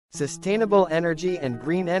Sustainable energy and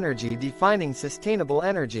green energy. Defining sustainable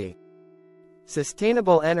energy.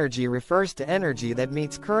 Sustainable energy refers to energy that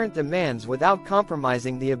meets current demands without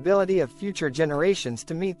compromising the ability of future generations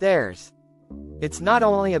to meet theirs. It's not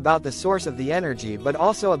only about the source of the energy but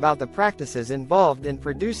also about the practices involved in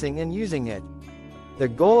producing and using it. The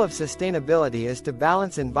goal of sustainability is to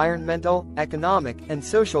balance environmental, economic, and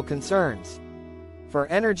social concerns. For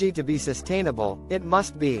energy to be sustainable, it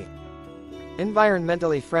must be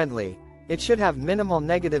environmentally friendly. It should have minimal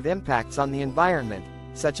negative impacts on the environment,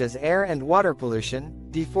 such as air and water pollution,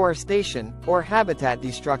 deforestation, or habitat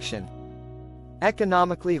destruction.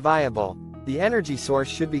 Economically viable. The energy source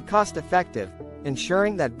should be cost-effective,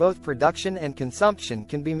 ensuring that both production and consumption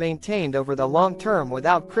can be maintained over the long term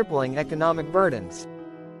without crippling economic burdens.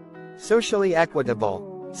 Socially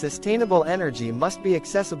equitable. Sustainable energy must be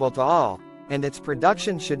accessible to all, and its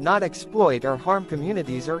production should not exploit or harm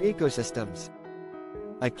communities or ecosystems.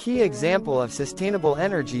 A key example of sustainable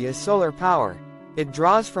energy is solar power. It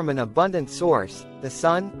draws from an abundant source, the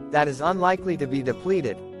sun, that is unlikely to be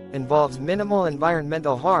depleted, involves minimal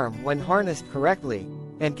environmental harm when harnessed correctly,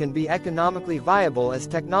 and can be economically viable as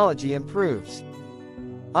technology improves.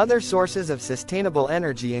 Other sources of sustainable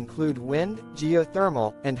energy include wind,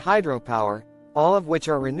 geothermal, and hydropower, all of which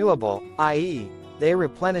are renewable, i.e., they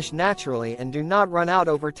replenish naturally and do not run out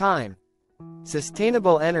over time.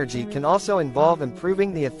 Sustainable energy can also involve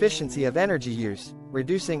improving the efficiency of energy use,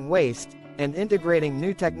 reducing waste, and integrating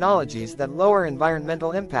new technologies that lower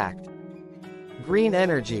environmental impact. Green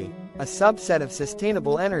energy, a subset of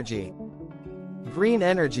sustainable energy. Green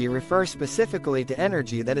energy refers specifically to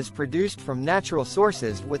energy that is produced from natural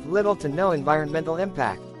sources with little to no environmental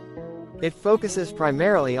impact. It focuses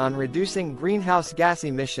primarily on reducing greenhouse gas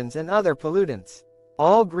emissions and other pollutants.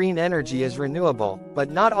 All green energy is renewable, but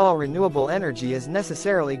not all renewable energy is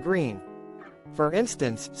necessarily green. For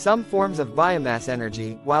instance, some forms of biomass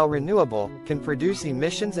energy, while renewable, can produce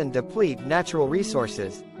emissions and deplete natural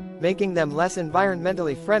resources, making them less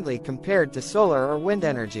environmentally friendly compared to solar or wind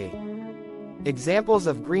energy. Examples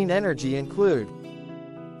of green energy include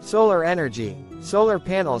solar energy. Solar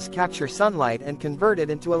panels capture sunlight and convert it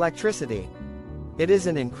into electricity. It is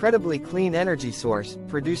an incredibly clean energy source,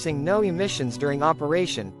 producing no emissions during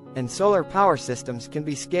operation, and solar power systems can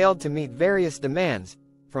be scaled to meet various demands,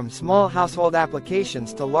 from small household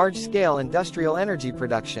applications to large-scale industrial energy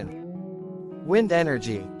production. Wind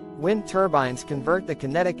energy. Wind turbines convert the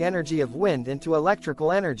kinetic energy of wind into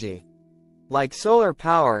electrical energy. Like solar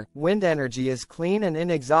power, wind energy is clean and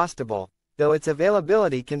inexhaustible, though its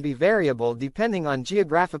availability can be variable depending on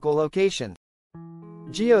geographical location.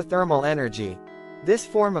 Geothermal energy. This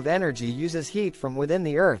form of energy uses heat from within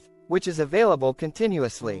the earth, which is available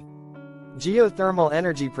continuously. Geothermal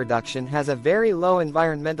energy production has a very low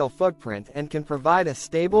environmental footprint and can provide a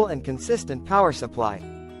stable and consistent power supply.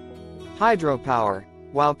 Hydropower.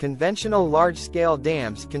 While conventional large-scale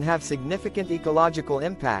dams can have significant ecological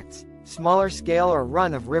impacts, smaller-scale or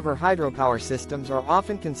run-of-river hydropower systems are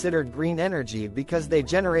often considered green energy because they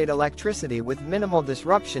generate electricity with minimal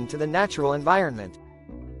disruption to the natural environment.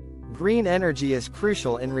 Green energy is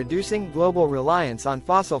crucial in reducing global reliance on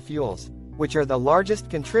fossil fuels, which are the largest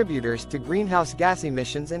contributors to greenhouse gas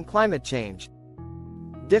emissions and climate change.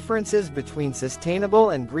 Differences between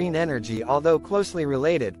sustainable and green energy. Although closely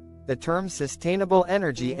related, the terms sustainable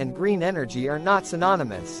energy and green energy are not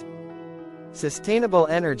synonymous. Sustainable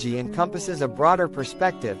energy encompasses a broader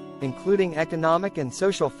perspective, including economic and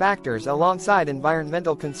social factors alongside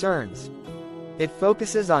environmental concerns. It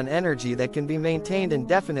focuses on energy that can be maintained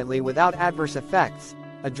indefinitely without adverse effects,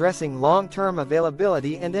 addressing long-term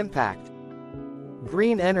availability and impact.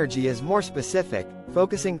 Green energy is more specific,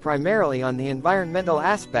 focusing primarily on the environmental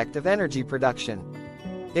aspect of energy production.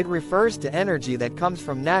 It refers to energy that comes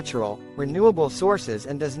from natural, renewable sources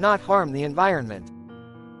and does not harm the environment.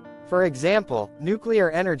 For example, nuclear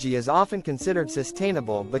energy is often considered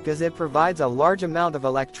sustainable because it provides a large amount of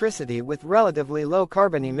electricity with relatively low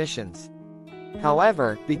carbon emissions.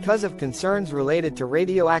 However, because of concerns related to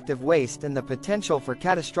radioactive waste and the potential for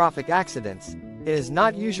catastrophic accidents, it is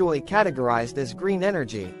not usually categorized as green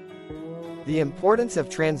energy. The importance of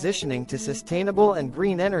transitioning to sustainable and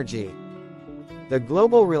green energy. The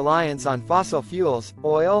global reliance on fossil fuels,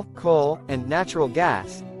 oil, coal, and natural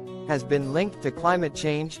gas, has been linked to climate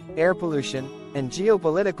change, air pollution, and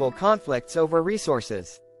geopolitical conflicts over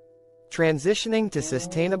resources. Transitioning to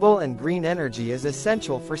sustainable and green energy is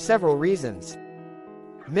essential for several reasons.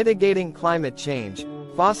 Mitigating climate change.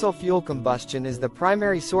 Fossil fuel combustion is the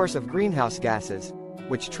primary source of greenhouse gases,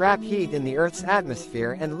 which trap heat in the Earth's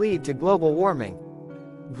atmosphere and lead to global warming.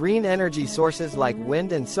 Green energy sources like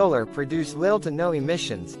wind and solar produce little to no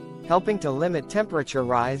emissions, helping to limit temperature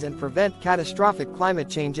rise and prevent catastrophic climate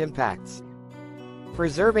change impacts.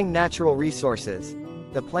 Preserving natural resources.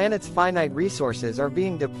 The planet's finite resources are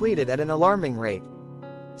being depleted at an alarming rate.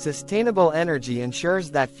 Sustainable energy ensures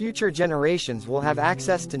that future generations will have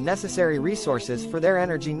access to necessary resources for their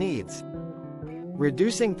energy needs.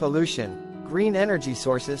 Reducing pollution. Green energy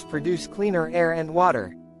sources produce cleaner air and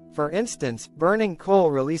water. For instance, burning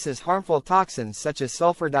coal releases harmful toxins such as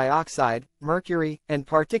sulfur dioxide, mercury, and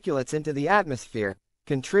particulates into the atmosphere,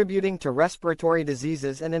 contributing to respiratory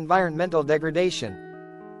diseases and environmental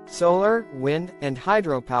degradation. Solar, wind, and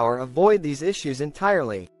hydropower avoid these issues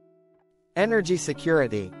entirely. Energy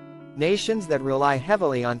security. Nations that rely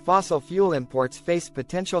heavily on fossil fuel imports face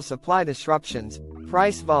potential supply disruptions,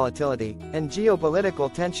 price volatility, and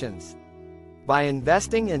geopolitical tensions. By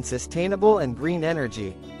investing in sustainable and green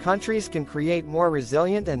energy, countries can create more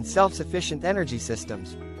resilient and self-sufficient energy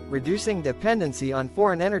systems, reducing dependency on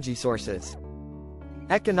foreign energy sources.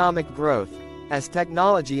 Economic growth. As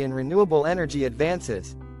technology in renewable energy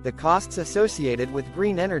advances, the costs associated with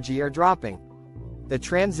green energy are dropping. The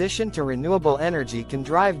transition to renewable energy can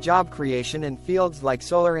drive job creation in fields like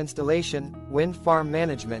solar installation, wind farm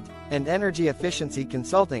management, and energy efficiency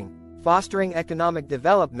consulting, fostering economic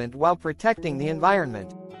development while protecting the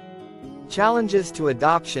environment. Challenges to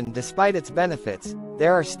adoption. Despite its benefits,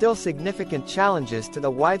 there are still significant challenges to the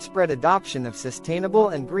widespread adoption of sustainable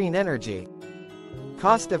and green energy.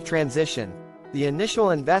 Cost of transition. The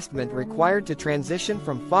initial investment required to transition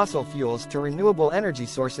from fossil fuels to renewable energy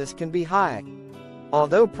sources can be high.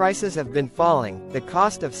 Although prices have been falling, the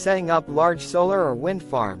cost of setting up large solar or wind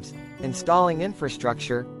farms, installing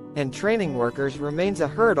infrastructure, and training workers remains a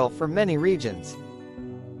hurdle for many regions.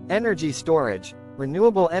 Energy storage.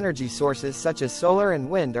 Renewable energy sources such as solar and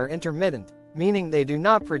wind are intermittent, meaning they do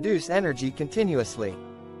not produce energy continuously.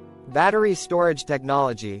 Battery storage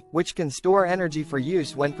technology, which can store energy for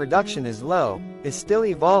use when production is low, is still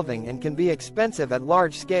evolving and can be expensive at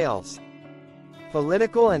large scales.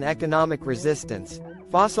 Political and economic resistance.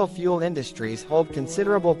 Fossil fuel industries hold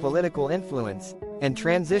considerable political influence, and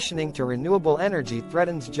transitioning to renewable energy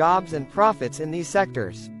threatens jobs and profits in these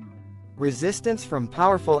sectors. Resistance from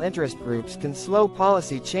powerful interest groups can slow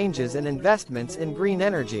policy changes and investments in green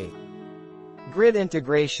energy. Grid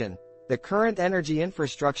integration. The current energy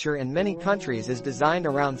infrastructure in many countries is designed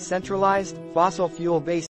around centralized, fossil fuel-based